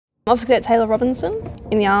Officer Cadet Taylor Robinson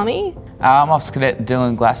in the Army. I'm Officer Cadet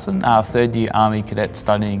Dylan Glasson, third year Army cadet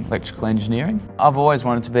studying electrical engineering. I've always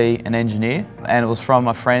wanted to be an engineer, and it was from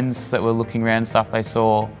my friends that were looking around and stuff. They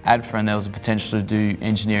saw ADFA and there was a potential to do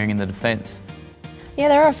engineering in the defence. Yeah,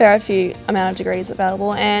 there are a fair few amount of degrees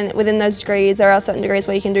available, and within those degrees there are certain degrees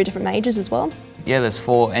where you can do different majors as well. Yeah, there's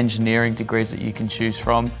 4 engineering degrees that you can choose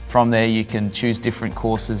from. From there you can choose different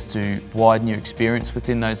courses to widen your experience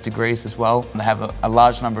within those degrees as well. They have a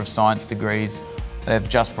large number of science degrees. They've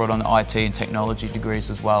just brought on the IT and technology degrees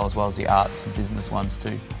as well as the arts and business ones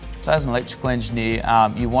too. So as an electrical engineer,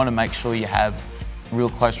 you want to make sure you have real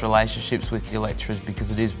close relationships with your lecturers,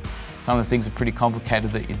 because some of the things are pretty complicated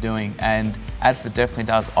that you're doing, and ADFA definitely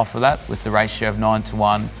does offer that with the ratio of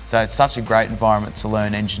 9:1. So it's such a great environment to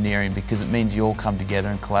learn engineering because it means you all come together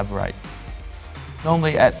and collaborate.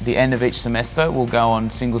 Normally at the end of each semester we'll go on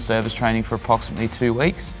single service training for approximately 2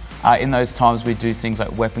 weeks. In those times we do things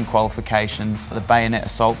like weapon qualifications, the bayonet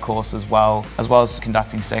assault course as well as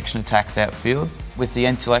conducting section attacks outfield. With the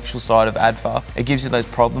intellectual side of ADFA, it gives you those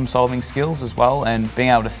problem solving skills as well, and being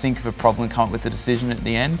able to think of a problem and come up with a decision at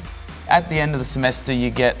the end. At the end of the semester you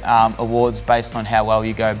get awards based on how well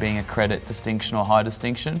you go, being a credit, distinction or high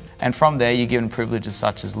distinction, and from there you're given privileges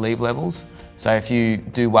such as leave levels. So if you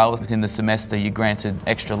do well within the semester, you're granted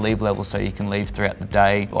extra leave levels so you can leave throughout the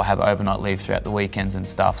day or have overnight leave throughout the weekends and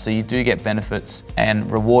stuff. So you do get benefits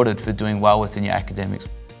and rewarded for doing well within your academics.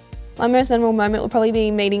 My most memorable moment would probably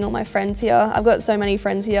be meeting all my friends here. I've got so many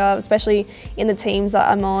friends here, especially in the teams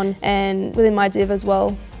that I'm on and within my div as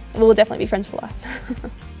well. We'll definitely be friends for life.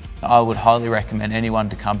 I would highly recommend anyone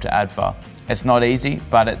to come to ADFA. It's not easy,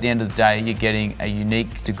 but at the end of the day you're getting a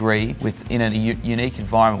unique degree within a unique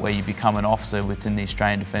environment where you become an officer within the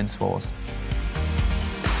Australian Defence Force.